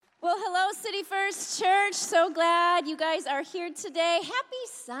Well, hello, City First Church. So glad you guys are here today. Happy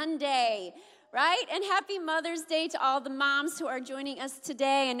Sunday, right? And happy Mother's Day to all the moms who are joining us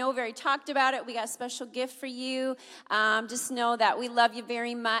today. I know we already talked about it. We got a special gift for you. Just know that we love you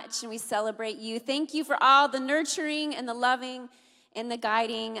very much and we celebrate you. Thank you for all the nurturing and the loving and the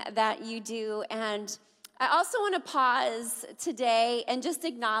guiding that you do. And I also want to pause today and just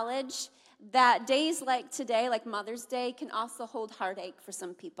acknowledge that days like today, like Mother's Day, can also hold heartache for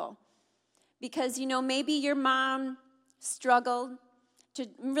some people. Because, maybe your mom struggled to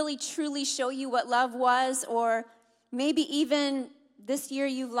really truly show you what love was, or maybe even this year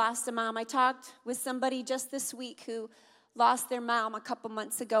you've lost a mom. I talked with somebody just this week who lost their mom a couple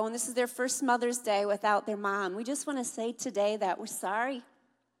months ago, and this is their first Mother's Day without their mom. We just want to say today that we're sorry,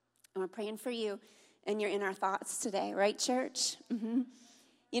 and we're praying for you, and you're in our thoughts today, right, church? Mm-hmm.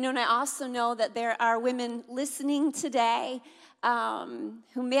 And I also know that there are women listening today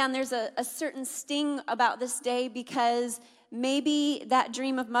who, man, there's a certain sting about this day because maybe that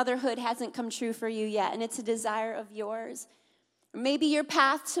dream of motherhood hasn't come true for you yet, and it's a desire of yours. Maybe your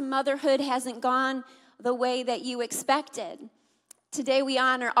path to motherhood hasn't gone the way that you expected. Today we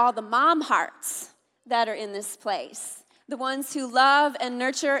honor all the mom hearts that are in this place, the ones who love and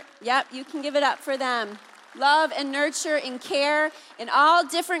nurture. Yep, you can give it up for them. Love and nurture and care in all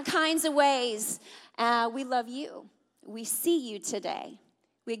different kinds of ways. We love you. We see you today.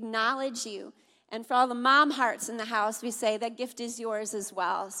 We acknowledge you. And for all the mom hearts in the house, we say that gift is yours as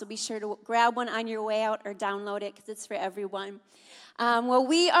well. So be sure to grab one on your way out or download it because it's for everyone. Well,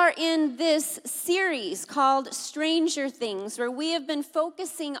 we are in this series called Stranger Things, where we have been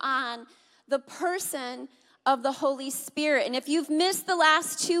focusing on the person of the Holy Spirit. And if you've missed the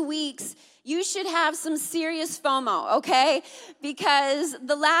last 2 weeks, you should have some serious FOMO, okay? Because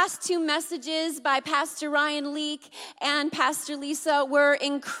the last 2 messages by Pastor Ryan Leake and Pastor Lisa were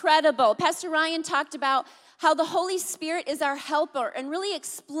incredible. Pastor Ryan talked about how the Holy Spirit is our helper and really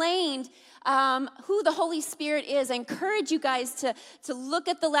explained who the Holy Spirit is. I encourage you guys to look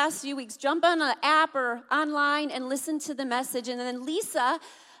at the last few weeks. Jump on an app or online and listen to the message. And then Lisa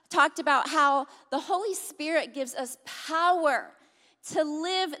talked about how the Holy Spirit gives us power to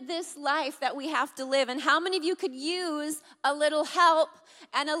live this life that we have to live. And how many of you could use a little help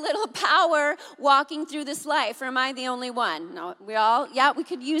and a little power walking through this life? Or am I the only one? No, we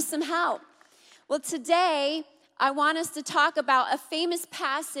could use some help. Well, today, I want us to talk about a famous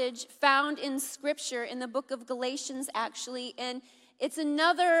passage found in Scripture in the book of Galatians, actually. And it's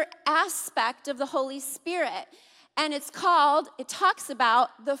another aspect of the Holy Spirit. And it talks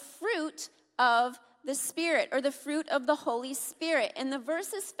about the fruit of the Spirit, or the fruit of the Holy Spirit. And the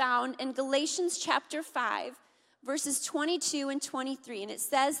verse is found in Galatians chapter 5, verses 22 and 23. And it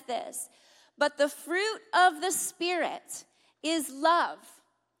says this: "But the fruit of the Spirit is love,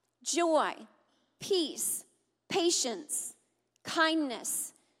 joy, peace, patience,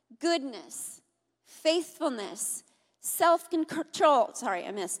 kindness, goodness, faithfulness, self-control." Sorry,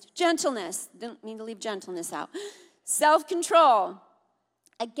 I missed. Gentleness. Didn't mean to leave gentleness out. Self-control.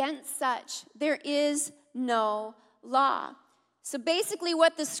 "Against such there is no law." So basically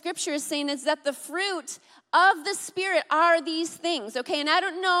what the scripture is saying is that the fruit of the Spirit are these things, okay? And I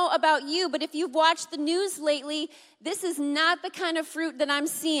don't know about you, but if you've watched the news lately, this is not the kind of fruit that I'm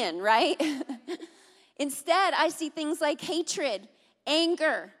seeing, right? Instead, I see things like hatred,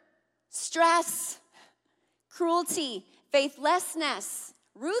 anger, stress, cruelty, faithlessness,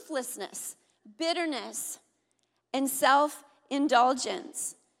 ruthlessness, bitterness, and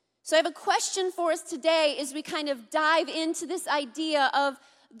self-indulgence. So I have a question for us today as we kind of dive into this idea of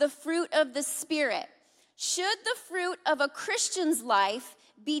the fruit of the Spirit. Should the fruit of a Christian's life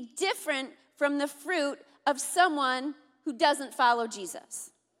be different from the fruit of someone who doesn't follow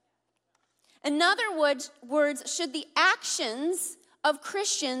Jesus? In other words, should the actions of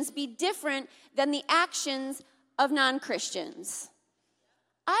Christians be different than the actions of non-Christians?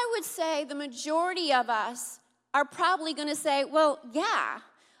 I would say the majority of us are probably going to say, well, yeah,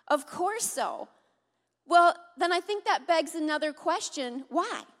 of course so. Well, then I think that begs another question.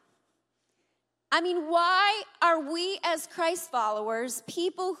 Why? I mean, why are we as Christ followers,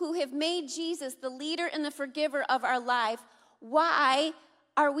 people who have made Jesus the leader and the forgiver of our life, why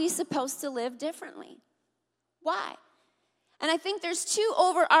are we supposed to live differently? Why? And I think there's 2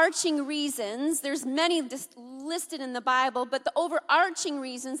 overarching reasons. There's many listed in the Bible, but the overarching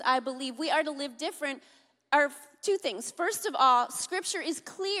reasons I believe we are to live different are 2 things. First of all, Scripture is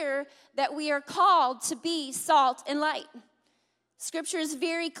clear that we are called to be salt and light. Scripture is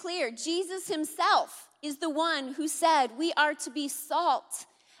very clear. Jesus himself is the one who said we are to be salt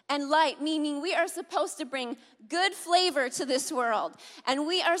and light, meaning we are supposed to bring good flavor to this world. And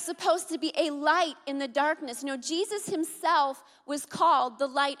we are supposed to be a light in the darkness. You know, Jesus himself was called the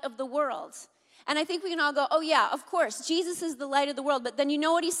light of the world. And I think we can all go, oh yeah, of course, Jesus is the light of the world. But then you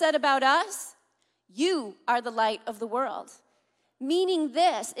know what he said about us? You are the light of the world. Meaning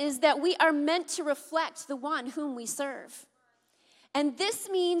this is that we are meant to reflect the one whom we serve. And this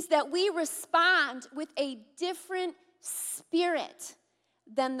means that we respond with a different spirit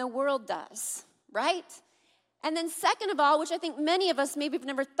than the world does, right? And then second of all, which I think many of us maybe have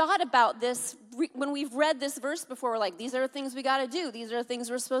never thought about this, when we've read this verse before, we're like, these are the things we got to do. These are the things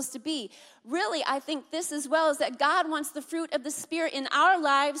we're supposed to be. Really, I think this as well is that God wants the fruit of the Spirit in our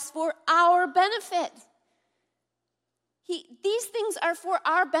lives for our benefit. These things are for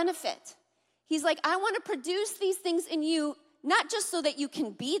our benefit. He's like, I want to produce these things in you, not just so that you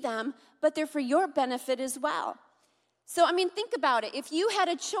can be them, but they're for your benefit as well. So, I mean, think about it. If you had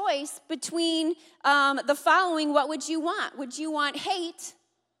a choice between the following, what would you want? Would you want hate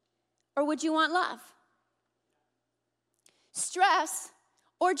or would you want love? Stress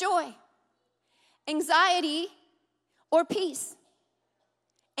or joy? Anxiety or peace?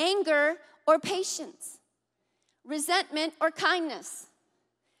 Anger or patience? Resentment or kindness?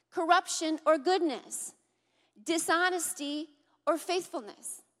 Corruption or goodness? Dishonesty or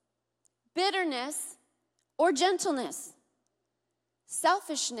faithfulness? Bitterness or gentleness?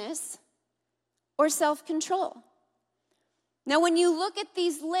 Selfishness or self-control? Now, when you look at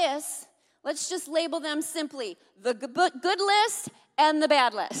these lists, let's just label them simply the good list and the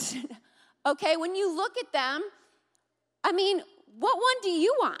bad list. Okay, when you look at them, I mean, what one do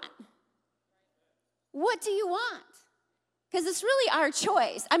you want? What do you want? Because it's really our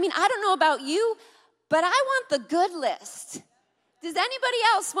choice. I mean, I don't know about you, but I want the good list. Does anybody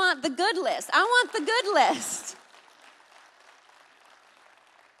else want the good list? I want the good list.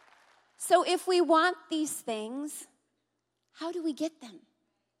 So if we want these things, how do we get them?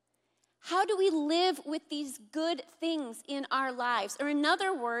 How do we live with these good things in our lives? Or in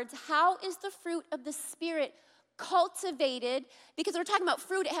other words, how is the fruit of the Spirit cultivated? Because we're talking about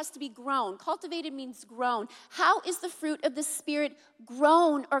fruit, it has to be grown. Cultivated means grown. How is the fruit of the Spirit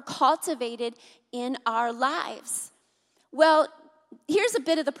grown or cultivated in our lives? Well, here's a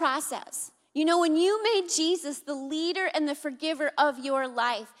bit of the process. You know, when you made Jesus the leader and the forgiver of your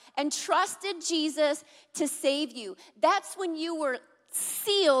life and trusted Jesus to save you, that's when you were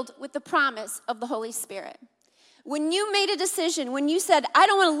sealed with the promise of the Holy Spirit. When you made a decision, when you said, I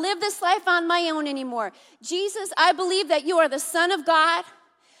don't want to live this life on my own anymore. Jesus, I believe that you are the Son of God,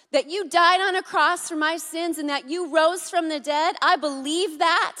 that you died on a cross for my sins, and that you rose from the dead. I believe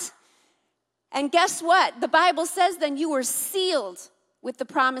that. And guess what? The Bible says then you were sealed with the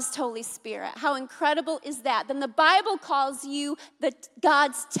promised Holy Spirit. How incredible is that? Then the Bible calls you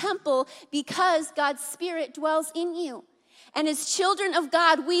God's temple because God's Spirit dwells in you. And as children of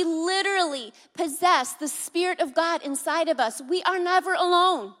God, we literally possess the Spirit of God inside of us. We are never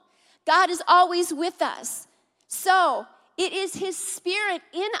alone. God is always with us. So it is His Spirit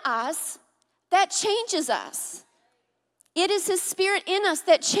in us that changes us. It is His Spirit in us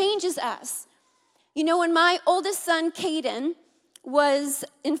that changes us. You know, when my oldest son, Caden, was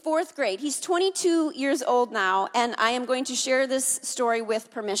in 4th grade, he's 22 years old now, and I am going to share this story with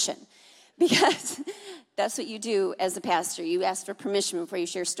permission because that's what you do as a pastor. You ask for permission before you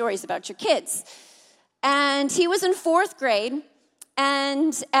share stories about your kids. And he was in 4th grade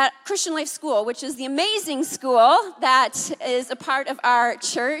and at Christian Life School, which is the amazing school that is a part of our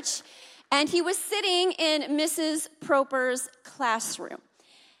church. And he was sitting in Mrs. Proper's classroom.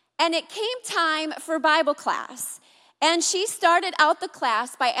 And it came time for Bible class. And she started out the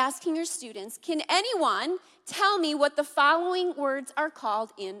class by asking her students, can anyone tell me what the following words are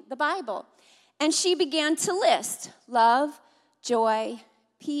called in the Bible? And she began to list love, joy,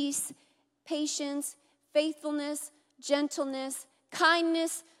 peace, patience, faithfulness, gentleness,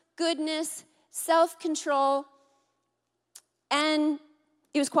 kindness, goodness, self-control. And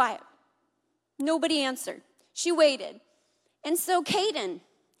it was quiet. Nobody answered. She waited. And so Caden,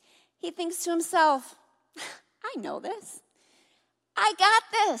 he thinks to himself, I know this. I got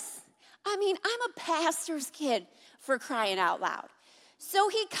this. I mean, I'm a pastor's kid, for crying out loud. So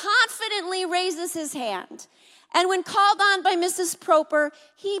he confidently raises his hand. And when called on by Mrs. Proper,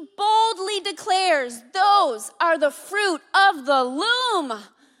 he boldly declares, those are the fruit of the loom.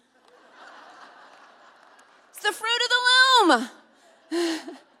 It's the fruit of the loom.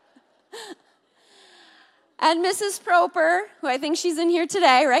 And Mrs. Proper, who I think she's in here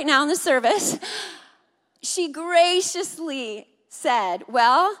today, right now in the service, she graciously said,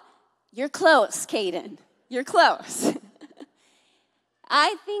 well, you're close, Caden. You're close.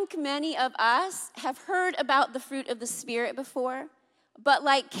 I think many of us have heard about the fruit of the Spirit before, but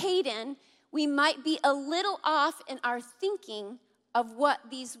like Caden, we might be a little off in our thinking of what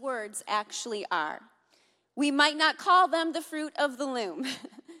these words actually are. We might not call them the fruit of the loom,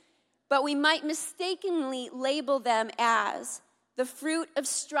 but we might mistakenly label them as the fruit of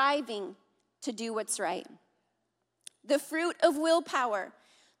striving to do what's right, the fruit of willpower,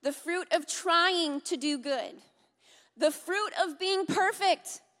 the fruit of trying to do good, the fruit of being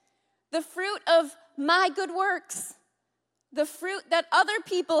perfect, the fruit of my good works, the fruit that other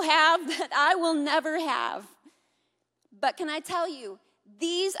people have that I will never have. But can I tell you,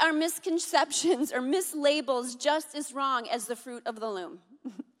 these are misconceptions or mislabels just as wrong as the fruit of the loom.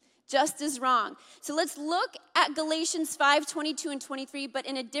 Just as wrong. So let's look at Galatians 5:22 and 23, but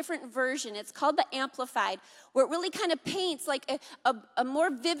in a different version. It's called the Amplified, where it really kind of paints like a more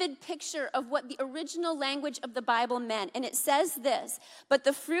vivid picture of what the original language of the Bible meant. And it says this, but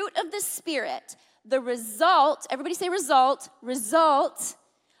the fruit of the Spirit, the result, everybody say result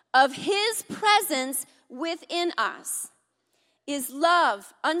of his presence within us is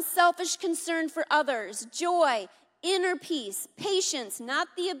love, unselfish concern for others, joy, inner peace, patience, not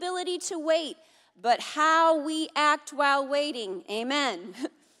the ability to wait, but how we act while waiting. Amen.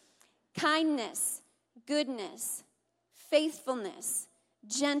 Kindness, goodness, faithfulness,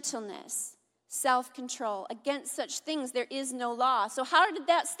 gentleness, self-control. Against such things there is no law. So how did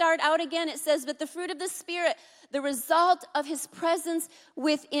that start out again? It says, but the fruit of the Spirit, the result of his presence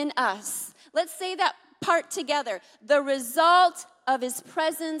within us. Let's say that part together. The result of his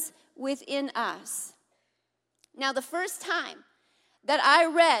presence within us. Now, the first time that I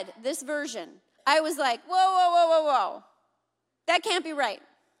read this version, I was like, whoa. That can't be right.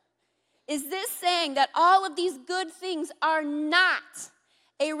 Is this saying that all of these good things are not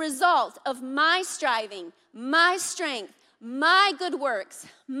a result of my striving, my strength, my good works,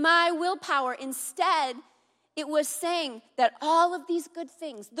 my willpower? Instead, it was saying that all of these good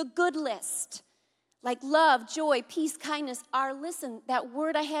things, the good list, like love, joy, peace, kindness, are, listen, that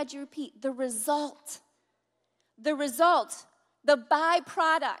word I had you repeat, the result, the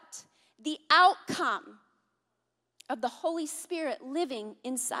byproduct, the outcome of the Holy Spirit living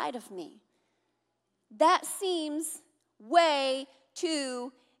inside of me. That seems way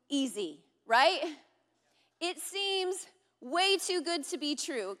too easy, right? It seems way too good to be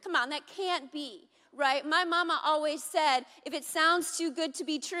true. Come on, that can't be, right? My mama always said, if it sounds too good to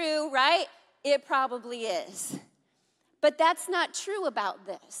be true, right, it probably is. But that's not true about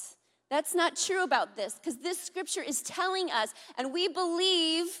this. That's not true about this, because this scripture is telling us, and we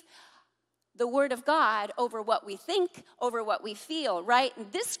believe the word of God over what we think, over what we feel, right?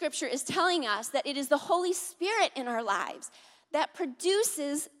 And this scripture is telling us that it is the Holy Spirit in our lives that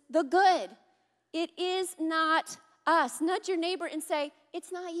produces the good. It is not us. Nudge your neighbor and say,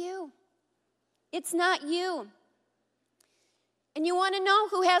 it's not you. It's not you. And you want to know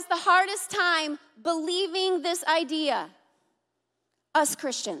who has the hardest time believing this idea? Us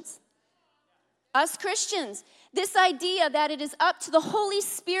Christians. Us Christians. This idea that it is up to the Holy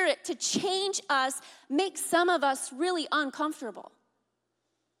Spirit to change us makes some of us really uncomfortable.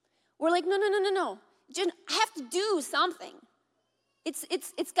 We're like, no. Jen, I have to do something.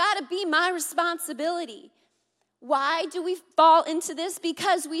 It's got to be my responsibility. Why do we fall into this?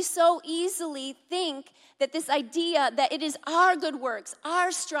 Because we so easily think that this idea that it is our good works,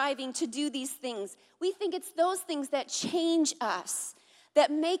 our striving to do these things, we think it's those things that change us, that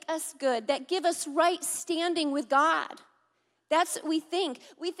make us good, that give us right standing with God. That's what we think.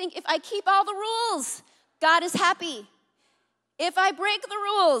 We think if I keep all the rules, God is happy. If I break the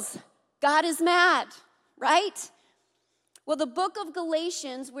rules, God is mad, right? Well, the book of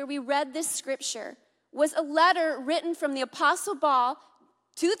Galatians, where we read this scripture, was a letter written from the Apostle Paul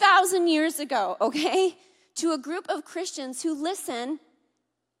 2,000 years ago, okay, to a group of Christians who, listen,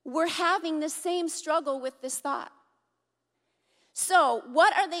 were having the same struggle with this thought. So,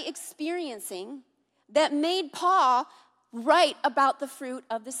 what are they experiencing that made Paul write about the fruit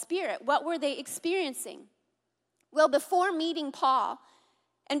of the Spirit? What were they experiencing? Well, before meeting Paul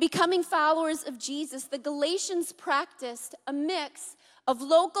and becoming followers of Jesus, the Galatians practiced a mix of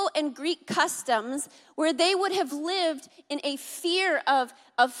local and Greek customs where they would have lived in a fear of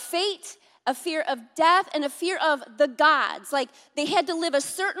fate, a fear of death, and a fear of the gods. Like they had to live a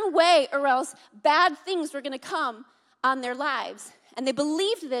certain way or else bad things were going to come on their lives. And they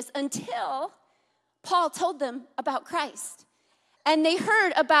believed this until Paul told them about Christ. And they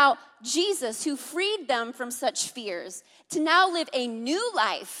heard about Jesus who freed them from such fears to now live a new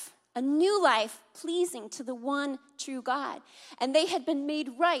life pleasing to the one true God. And they had been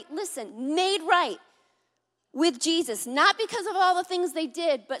made right, listen, made right with Jesus, not because of all the things they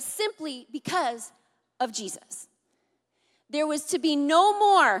did, but simply because of Jesus. There was to be no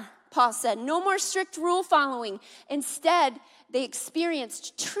more, Paul said, no more strict rule following. Instead, they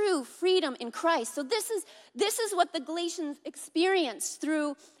experienced true freedom in Christ. So this is what the Galatians experienced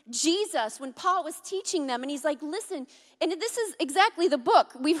through Jesus when Paul was teaching them. And he's like, listen, and this is exactly the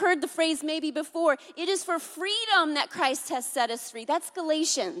book. We've heard the phrase maybe before. It is for freedom that Christ has set us free. That's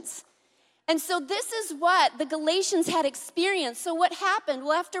Galatians. And so this is what the Galatians had experienced. So what happened?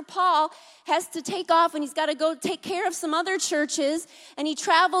 Well, after Paul has to take off and he's got to go take care of some other churches, and he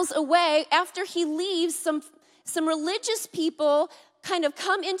travels away, after he leaves, some religious people kind of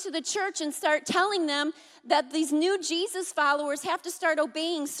come into the church and start telling them that these new Jesus followers have to start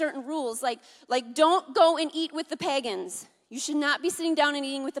obeying certain rules, like don't go and eat with the pagans. You should not be sitting down and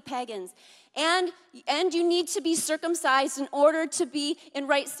eating with the pagans. And you need to be circumcised in order to be in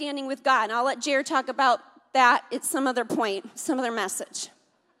right standing with God. And I'll let Jared talk about that at some other point, some other message.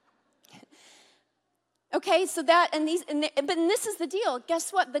 Okay, so but this is the deal.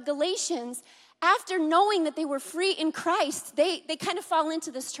 Guess what? The Galatians, after knowing that they were free in Christ, they kind of fall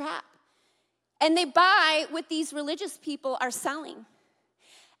into this trap. And they buy what these religious people are selling.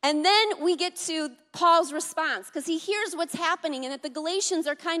 And then we get to Paul's response, because he hears what's happening, and that the Galatians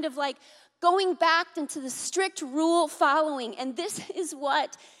are kind of like going back into the strict rule following. And this is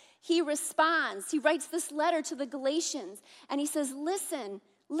what he responds. He writes this letter to the Galatians, and he says, listen,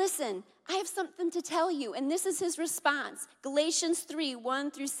 I have something to tell you. And this is his response. Galatians 3,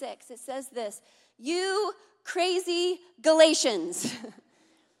 1-6. It says this: you crazy Galatians,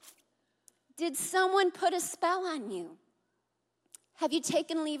 did someone put a spell on you? Have you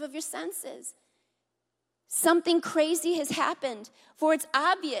taken leave of your senses? Something crazy has happened, for it's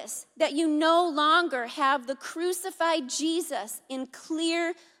obvious that you no longer have the crucified Jesus in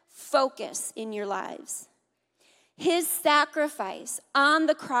clear focus in your lives. His sacrifice on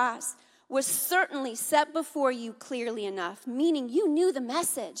the cross was certainly set before you clearly enough, meaning you knew the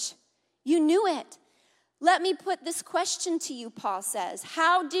message. You knew it. Let me put this question to you, Paul says.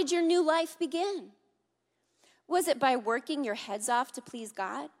 How did your new life begin? Was it by working your heads off to please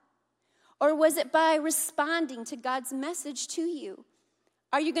God? Or was it by responding to God's message to you?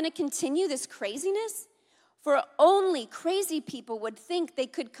 Are you going to continue this craziness? For only crazy people would think they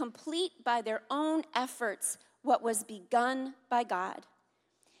could complete by their own efforts what was begun by God.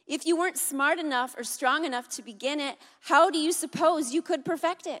 If you weren't smart enough or strong enough to begin it, how do you suppose you could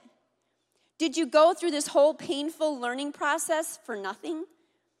perfect it? Did you go through this whole painful learning process for nothing?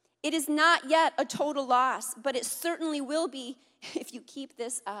 It is not yet a total loss, but it certainly will be if you keep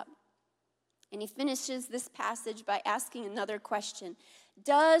this up. And he finishes this passage by asking another question.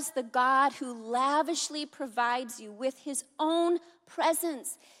 Does the God who lavishly provides you with his own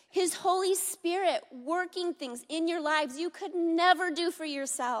presence, his Holy Spirit working things in your lives you could never do for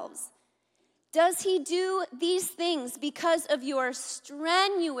yourselves, does he do these things because of your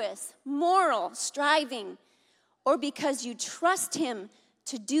strenuous moral striving, or because you trust him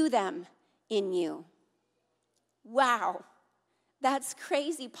to do them in you? Wow, that's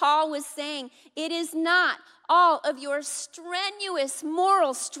crazy. Paul was saying it is not all of your strenuous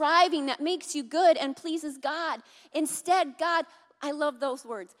moral striving that makes you good and pleases God. Instead, God, I love those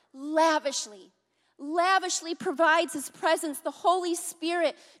words, lavishly provides his presence, the Holy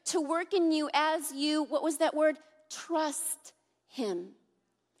Spirit, to work in you as you, what was that word? Trust him.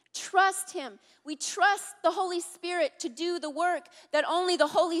 Trust him. We trust the Holy Spirit to do the work that only the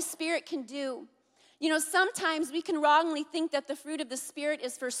Holy Spirit can do. You know, sometimes we can wrongly think that the fruit of the Spirit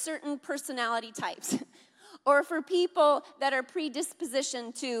is for certain personality types or for people that are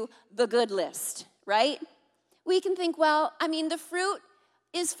predispositioned to the good list, right? We can think, well, the fruit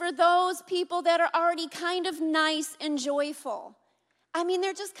is for those people that are already kind of nice and joyful.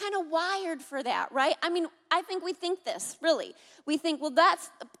 They're just kind of wired for that, right? I think we think this, really. We think, well,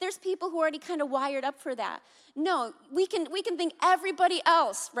 there's people who are already kind of wired up for that. No, we can think everybody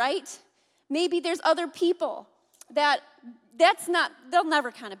else, right? Maybe there's other people they'll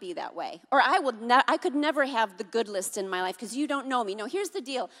never kind of be that way. Or I could never have the good list in my life because you don't know me. No, here's the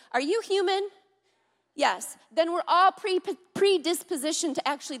deal. Are you human? Yes. Then we're all predispositioned to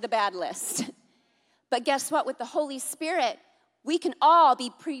actually the bad list. But guess what? With the Holy Spirit, we can all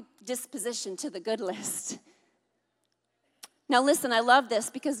be predispositioned to the good list. Now listen, I love this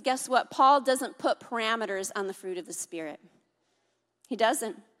because guess what? Paul doesn't put parameters on the fruit of the Spirit. He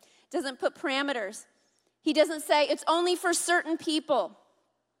doesn't put parameters. He doesn't say it's only for certain people,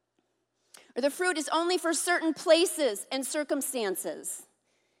 or the fruit is only for certain places and circumstances,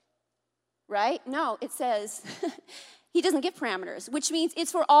 right? No, it says he doesn't give parameters, which means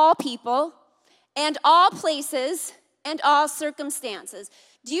it's for all people and all places and all circumstances.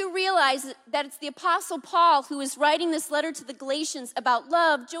 Do you realize that it's the Apostle Paul who is writing this letter to the Galatians about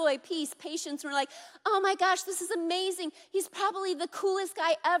love, joy, peace, patience? We're like, oh my gosh, this is amazing. He's probably the coolest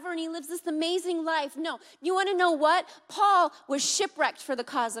guy ever, and he lives this amazing life. No, you want to know what? Paul was shipwrecked for the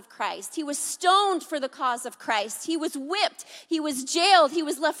cause of Christ. He was stoned for the cause of Christ. He was whipped. He was jailed. He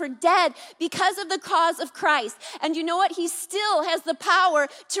was left for dead because of the cause of Christ. And you know what? He still has the power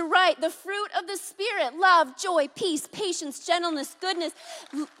to write the fruit of the Spirit: love, joy, peace, patience, gentleness, goodness,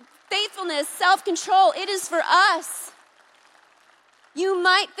 faithfulness, self-control. It is for us. You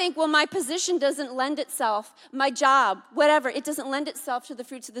might think, well, my position doesn't lend itself, my job, whatever, it doesn't lend itself to the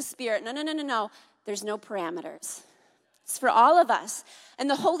fruits of the Spirit. No. There's no parameters. It's for all of us. And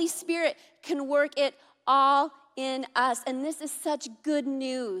the Holy Spirit can work it all in us. And this is such good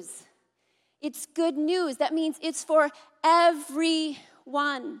news. It's good news. That means it's for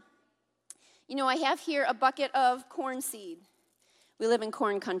everyone. You know, I have here a bucket of corn seed. We live in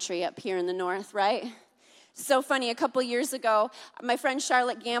corn country up here in the north, right? So funny, a couple years ago, my friend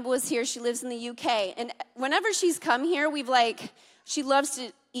Charlotte Gamble was here. She lives in the UK. And whenever she's come here, she loves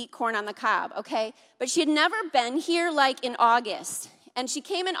to eat corn on the cob, okay? But she had never been here like in August. And she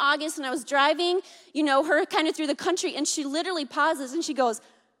came in August, and I was driving, her kind of through the country, and she literally pauses and she goes,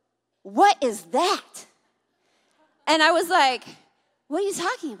 "What is that?" And I was like, "What are you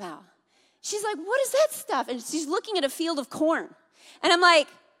talking about?" She's like, "What is that stuff?" And she's looking at a field of corn. And I'm like,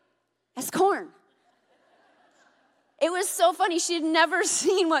 "That's corn." It was so funny. She had never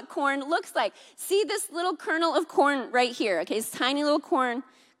seen what corn looks like. See this little kernel of corn right here, okay? This tiny little corn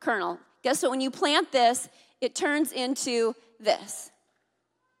kernel. Guess what? When you plant this, it turns into this.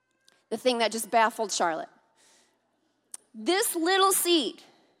 The thing that just baffled Charlotte. This little seed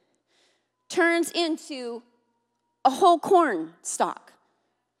turns into a whole corn stalk.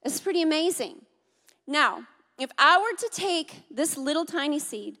 It's pretty amazing. Now, if I were to take this little tiny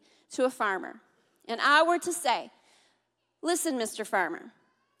seed to a farmer, and I were to say, "Listen, Mr. Farmer,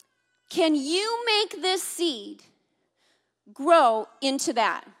 can you make this seed grow into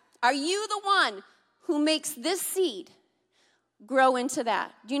that? Are you the one who makes this seed grow into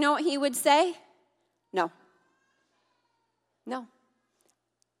that?" Do you know what he would say? No. No.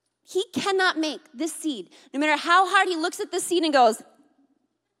 He cannot make this seed, no matter how hard he looks at the seed and goes,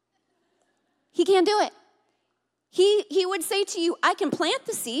 he can't do it. He would say to you, "I can plant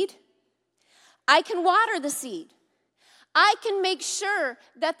the seed. I can water the seed. I can make sure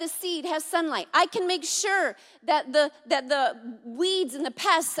that the seed has sunlight. I can make sure that the weeds and the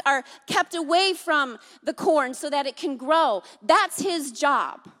pests are kept away from the corn so that it can grow." That's his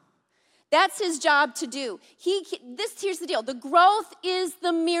job. That's his job to do. Here's the deal. The growth is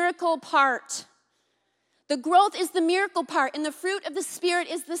the miracle part. The growth is the miracle part, and the fruit of the Spirit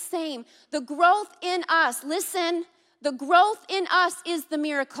is the same. The growth in us, listen, the growth in us is the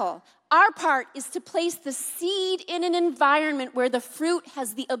miracle. Our part is to place the seed in an environment where the fruit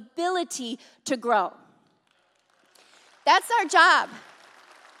has the ability to grow. That's our job.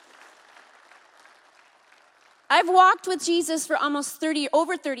 I've walked with Jesus for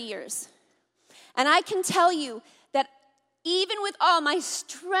over 30 years. And I can tell you that even with all my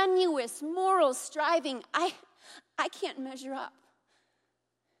strenuous moral striving, I can't measure up.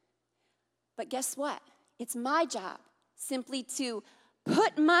 But guess what? It's my job simply to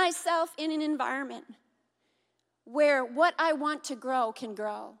put myself in an environment where what I want to grow can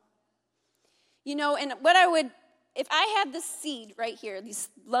grow. And if I had this seed right here, this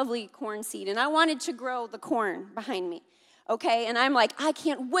lovely corn seed, and I wanted to grow the corn behind me, okay, and I'm like, I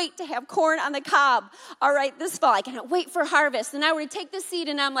can't wait to have corn on the cob, all right, this fall. I cannot wait for harvest. And I were to take this seed,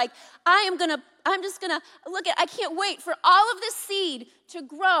 and I'm like, I can't wait for all of this seed to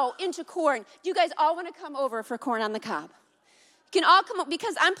grow into corn. Do you guys all want to come over for corn on the cob? You can all come up,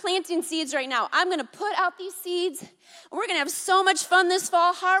 because I'm planting seeds right now. I'm going to put out these seeds, and we're going to have so much fun this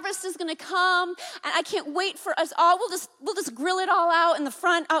fall. Harvest is going to come, and I can't wait for us all. We'll just grill it all out in the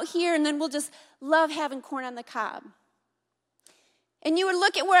front out here, and then we'll just love having corn on the cob. And you would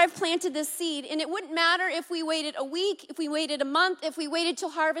look at where I've planted this seed, and it wouldn't matter if we waited a week, if we waited a month, if we waited till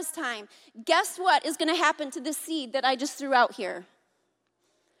harvest time. Guess what is going to happen to this seed that I just threw out here?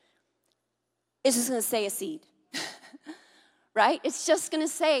 It's just going to say a seed. Right? It's just going to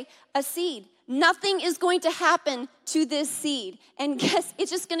say a seed. Nothing is going to happen to this seed. And guess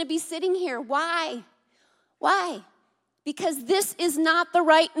it's just going to be sitting here. Why? Why? Because this is not the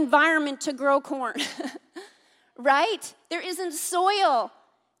right environment to grow corn. Right? There isn't soil.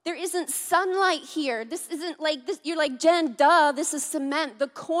 There isn't sunlight here. This isn't like this. You're like, "Jen, duh, this is cement." The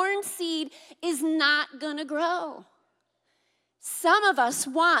corn seed is not going to grow. Some of us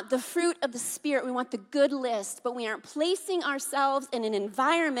want the fruit of the Spirit. We want the good list, but we aren't placing ourselves in an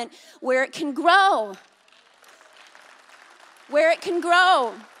environment where it can grow. Where it can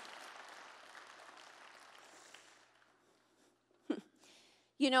grow.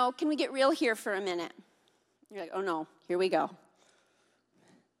 You know, can we get real here for a minute? You're like, oh no, here we go.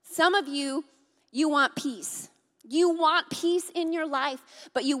 Some of you want peace. You want peace in your life,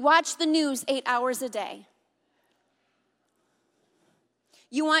 but you watch the news 8 hours a day.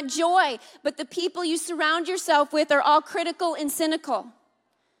 You want joy, but the people you surround yourself with are all critical and cynical.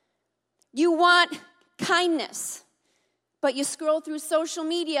 You want kindness, but you scroll through social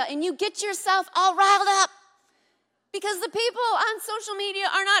media and you get yourself all riled up because the people on social media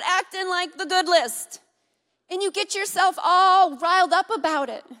are not acting like the good list. And you get yourself all riled up about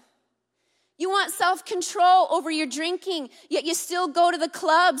it. You want self-control over your drinking, yet you still go to the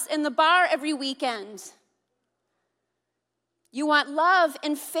clubs and the bar every weekend. You want love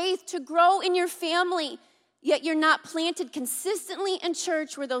and faith to grow in your family, yet you're not planted consistently in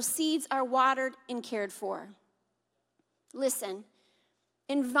church where those seeds are watered and cared for. Listen,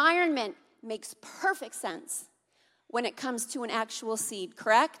 environment makes perfect sense when it comes to an actual seed,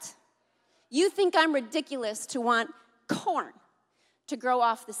 correct? You think I'm ridiculous to want corn to grow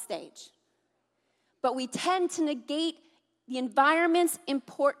off the stage. But we tend to negate the environment's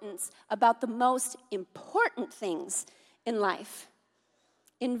importance about the most important things in life.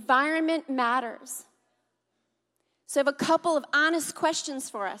 Environment matters. So I have a couple of honest questions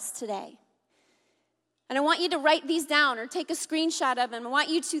for us today. And I want you to write these down or take a screenshot of them. I want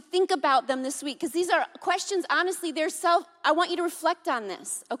you to think about them this week because these are questions, honestly, I want you to reflect on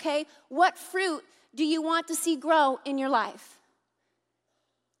this, okay? What fruit do you want to see grow in your life?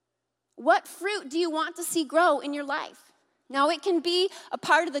 What fruit do you want to see grow in your life? Now, it can be a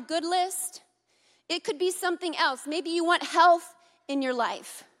part of the good list. It could be something else. Maybe you want health in your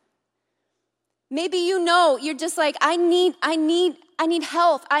life. Maybe you're just like, I need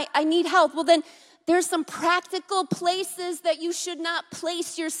health. I need health. Well, then there's some practical places that you should not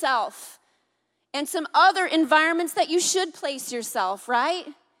place yourself and some other environments that you should place yourself, right?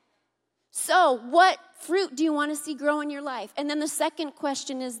 So what fruit do you want to see grow in your life? And then the second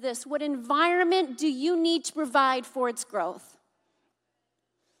question is this: what environment do you need to provide for its growth?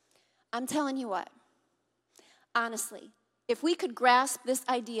 I'm telling you what, honestly, if we could grasp this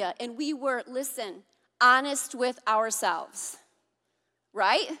idea and we were, honest with ourselves,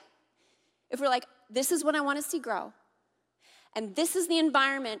 right? If we're like, this is what I want to see grow, and this is the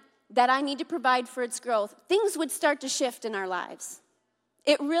environment that I need to provide for its growth, things would start to shift in our lives.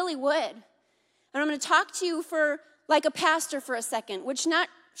 It really would. And I'm going to talk to you like a pastor for a second, which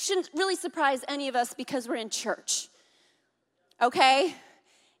shouldn't really surprise any of us because we're in church, okay?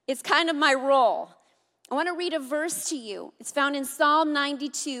 It's kind of my role. I want to read a verse to you. It's found in Psalm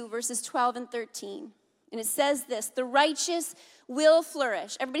 92, verses 12 and 13. And it says this: the righteous will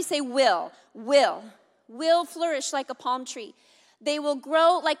flourish. Everybody say will. Will flourish like a palm tree. They will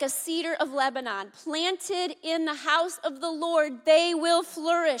grow like a cedar of Lebanon. Planted in the house of the Lord, they will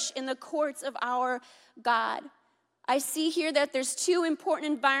flourish in the courts of our God. I see here that there's two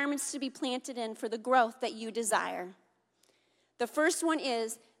important environments to be planted in for the growth that you desire. The first one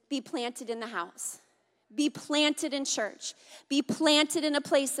is be planted in the house. Be planted in church. Be planted in a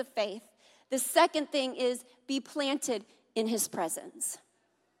place of faith. The second thing is be planted in his presence.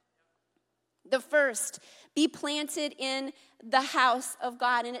 The first, be planted in the house of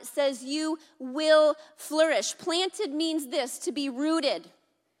God. And it says you will flourish. Planted means this: to be rooted.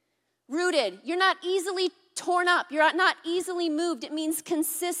 Rooted. You're not easily torn up. You're not easily moved. It means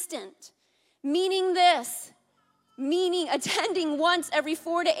consistent. Meaning this. Meaning attending once every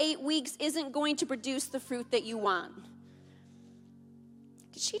 4 to 8 weeks isn't going to produce the fruit that you want.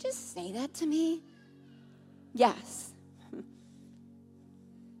 Did she just say that to me? Yes.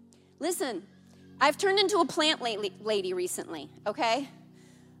 Listen, I've turned into a plant lady recently, okay?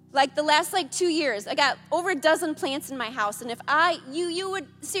 Like the last 2 years, I got over a dozen plants in my house. And if you would,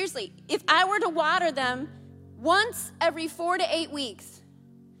 seriously, if I were to water them once every 4 to 8 weeks,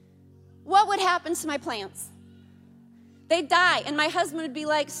 what would happen to my plants? They'd die. And my husband would be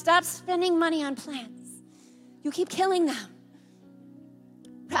like, stop spending money on plants. You keep killing them.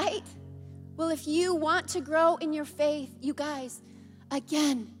 Right? Well, if you want to grow in your faith, you guys,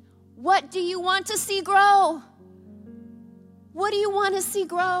 again, what do you want to see grow? What do you want to see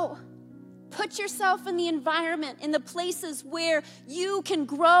grow? Put yourself in the environment, in the places where you can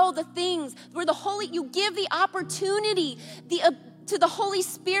grow the things, where you give the opportunity to the Holy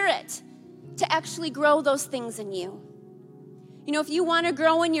Spirit to actually grow those things in you. You know, if you want to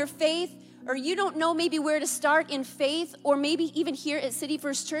grow in your faith, or you don't know maybe where to start in faith, or maybe even here at City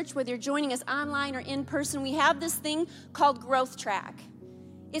First Church, whether you're joining us online or in person, we have this thing called Growth Track.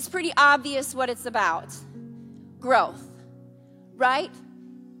 It's pretty obvious what it's about. Growth, right?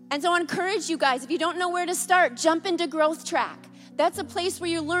 And so I encourage you guys, if you don't know where to start, jump into Growth Track. That's a place where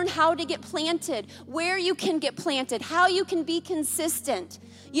you learn how to get planted, where you can get planted, how you can be consistent.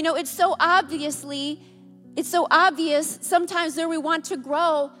 You know, it's so obvious sometimes where we want to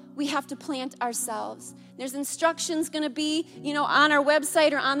grow, we have to plant ourselves. There's instructions going to be, on our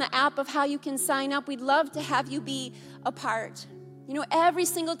website or on the app of how you can sign up. We'd love to have you be a part. Every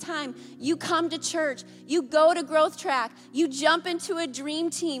single time you come to church, you go to Growth Track, you jump into a dream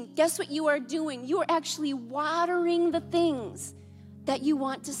team, guess what you are doing? You are actually watering the things that you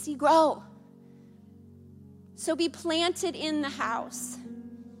want to see grow. So be planted in the house.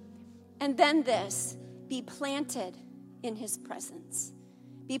 And then this, be planted in his presence.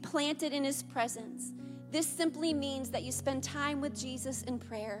 Be planted in his presence. This simply means that you spend time with Jesus in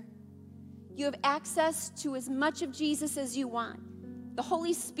prayer. You have access to as much of Jesus as you want. The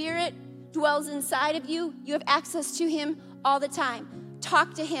Holy Spirit dwells inside of you. You have access to him all the time.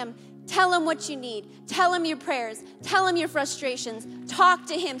 Talk to him. Tell him what you need. Tell him your prayers. Tell him your frustrations. Talk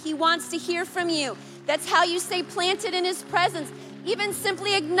to him. He wants to hear from you. That's how you stay planted in his presence. Even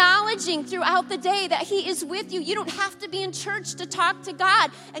simply acknowledging throughout the day that he is with you. You don't have to be in church to talk to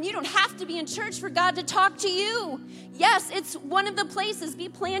God, and you don't have to be in church for God to talk to you. Yes, it's one of the places. Be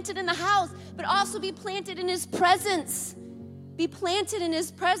planted in the house, but also be planted in his presence. Be planted in his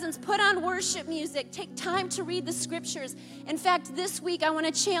presence. Put on worship music. Take time to read the scriptures. In fact, this week I want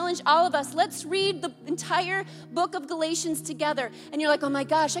to challenge all of us. Let's read the entire book of Galatians together. And you're like, oh my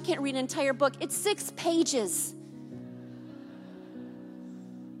gosh, I can't read an entire book. It's 6 pages.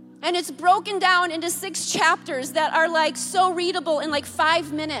 And it's broken down into 6 chapters that are like so readable in like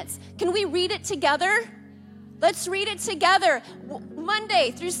 5 minutes. Can we read it together? Let's read it together.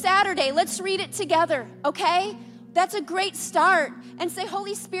 Monday through Saturday, let's read it together, okay? That's a great start. And say,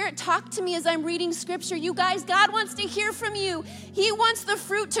 Holy Spirit, talk to me as I'm reading scripture. You guys, God wants to hear from you. He wants the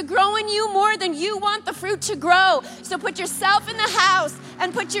fruit to grow in you more than you want the fruit to grow. So put yourself in the house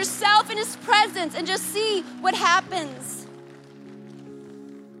and put yourself in his presence and just see what happens.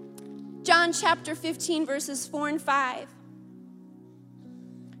 John chapter 15, verses 4 and 5.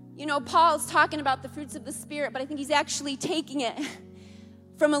 Paul's talking about the fruits of the Spirit, but I think he's actually taking it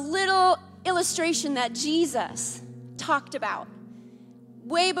from a little illustration that Jesus talked about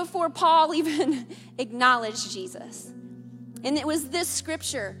way before Paul even acknowledged Jesus. And it was this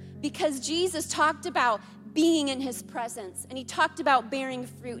scripture, because Jesus talked about being in his presence, and he talked about bearing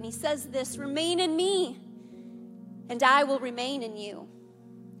fruit, and he says this, remain in me, and I will remain in you.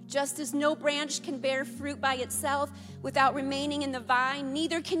 Just as no branch can bear fruit by itself without remaining in the vine,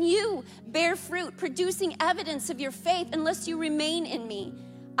 neither can you bear fruit, producing evidence of your faith, unless you remain in me.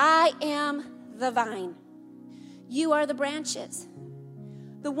 I am the vine. You are the branches.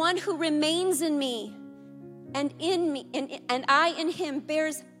 The one who remains in me and in me, and I in him,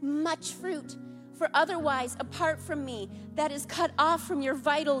 bears much fruit. For otherwise, apart from me, that is cut off from your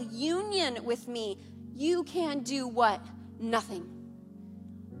vital union with me, you can do what? Nothing.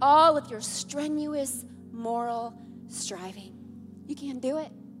 All of your strenuous moral striving. You can't do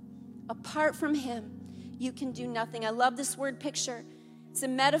it. Apart from him, you can do nothing. I love this word picture. It's a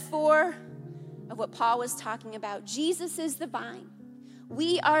metaphor of what Paul was talking about. Jesus is the vine.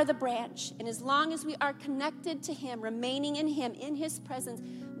 We are the branch. And as long as we are connected to him, remaining in him, in his presence,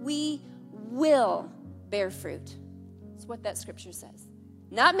 we will bear fruit. That's what that scripture says.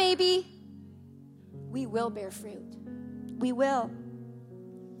 Not maybe. We will bear fruit. We will.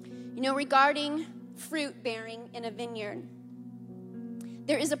 Regarding fruit bearing in a vineyard,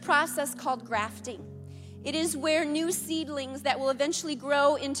 there is a process called grafting. It is where new seedlings that will eventually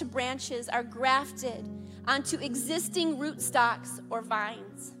grow into branches are grafted onto existing rootstocks or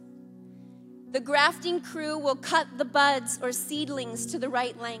vines. The grafting crew will cut the buds or seedlings to the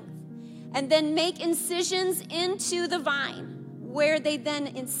right length and then make incisions into the vine, where they then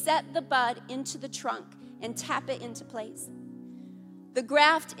inset the bud into the trunk and tap it into place. The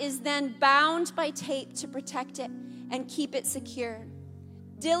graft is then bound by tape to protect it and keep it secure.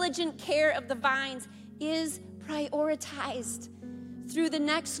 Diligent care of the vines is prioritized through the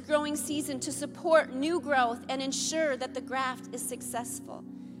next growing season to support new growth and ensure that the graft is successful.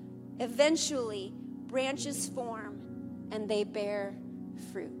 Eventually, branches form and they bear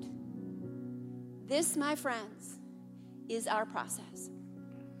fruit. This, my friends, is our process.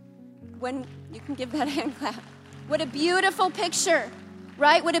 When you can give that a hand clap. What a beautiful picture.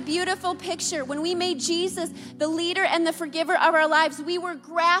 right? What a beautiful picture. When we made Jesus the leader and the forgiver of our lives, we were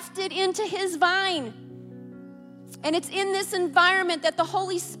grafted into his vine. And it's in this environment that the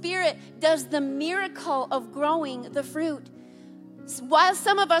Holy Spirit does the miracle of growing the fruit. While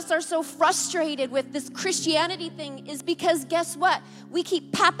some of us are so frustrated with this Christianity thing is because guess what? We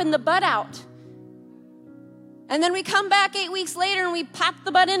keep popping the bud out. And then we come back 8 weeks later and we pop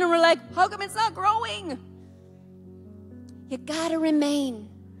the bud in and we're like, how come it's not growing? You gotta remain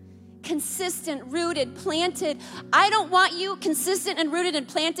consistent, rooted, planted. I don't want you consistent and rooted and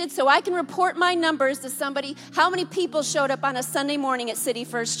planted so I can report my numbers to somebody, how many people showed up on a Sunday morning at City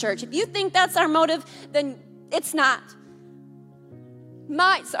First Church. If you think that's our motive, then it's not.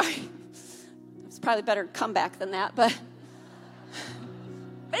 It's probably better comeback than that, but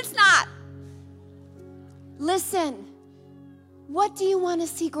it's not. Listen, what do you want to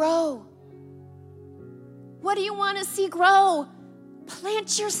see grow? What do you want to see grow?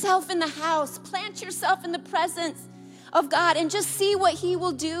 Plant yourself in the house. Plant yourself in the presence of God and just see what he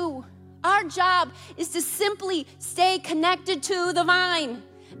will do. Our job is to simply stay connected to the vine.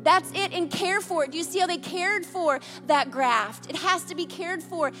 That's it, and care for it. Do you see how they cared for that graft? It has to be cared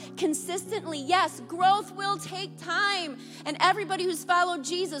for consistently. Yes, growth will take time. And everybody who's followed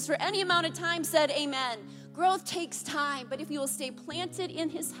Jesus for any amount of time said amen. Growth takes time, but if you will stay planted in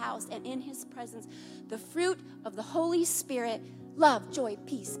his house and in his presence, the fruit of the Holy Spirit, love, joy,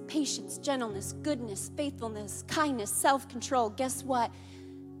 peace, patience, gentleness, goodness, faithfulness, kindness, self-control, guess what?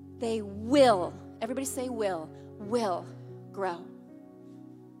 They will, everybody say will grow.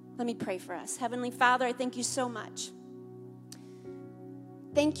 Let me pray for us. Heavenly Father, I thank you so much.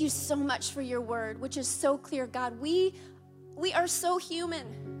 Thank you so much for your word, which is so clear, God. We are so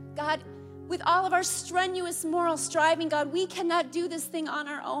human. God, with all of our strenuous moral striving, God, we cannot do this thing on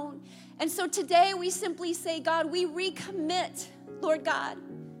our own. And so today we simply say, God, we recommit, Lord God.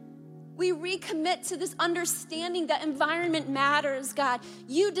 We recommit to this understanding that environment matters, God.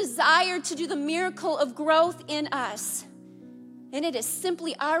 You desire to do the miracle of growth in us. And it is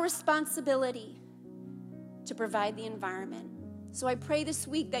simply our responsibility to provide the environment. So I pray this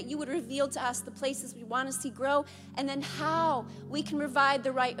week that you would reveal to us the places we want to see grow and then how we can provide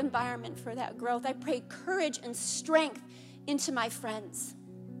the right environment for that growth. I pray courage and strength into my friends.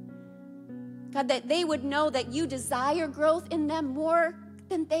 God, that they would know that you desire growth in them more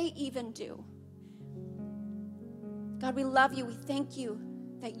than they even do. God, we love you. We thank you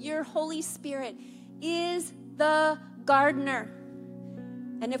that your Holy Spirit is the gardener.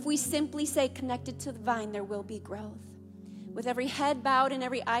 And if we simply say connected to the vine, there will be growth. With every head bowed and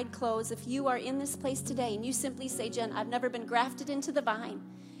every eye closed, if you are in this place today and you simply say, Jen, I've never been grafted into the vine.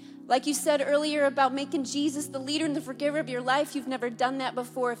 Like you said earlier about making Jesus the leader and the forgiver of your life, you've never done that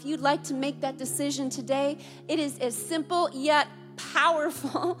before. If you'd like to make that decision today, it is as simple yet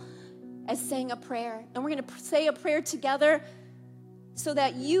powerful as saying a prayer. And we're going to say a prayer together so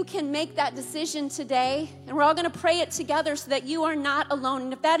that you can make that decision today. And we're all going to pray it together so that you are not alone.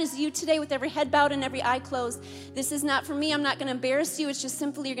 And if that is you today with every head bowed and every eye closed, this is not for me. I'm not going to embarrass you. It's just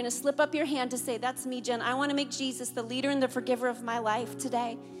simply you're going to slip up your hand to say, that's me, Jen. I want to make Jesus the leader and the forgiver of my life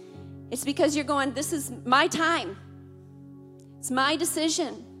today. It's because you're going, this is my time. It's my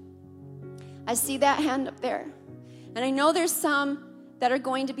decision. I see that hand up there. And I know there's some that are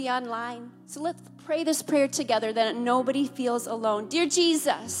going to be online. So let's pray this prayer together that nobody feels alone. Dear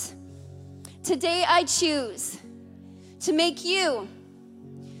Jesus, today I choose to make you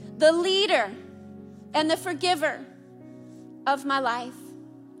the leader and the forgiver of my life.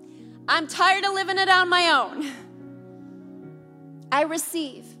 I'm tired of living it on my own. I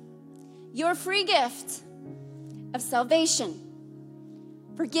receive your free gift of salvation,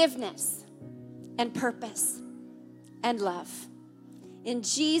 forgiveness, and purpose, and love. In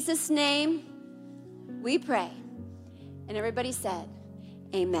Jesus' name, we pray. And everybody said,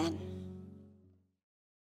 amen.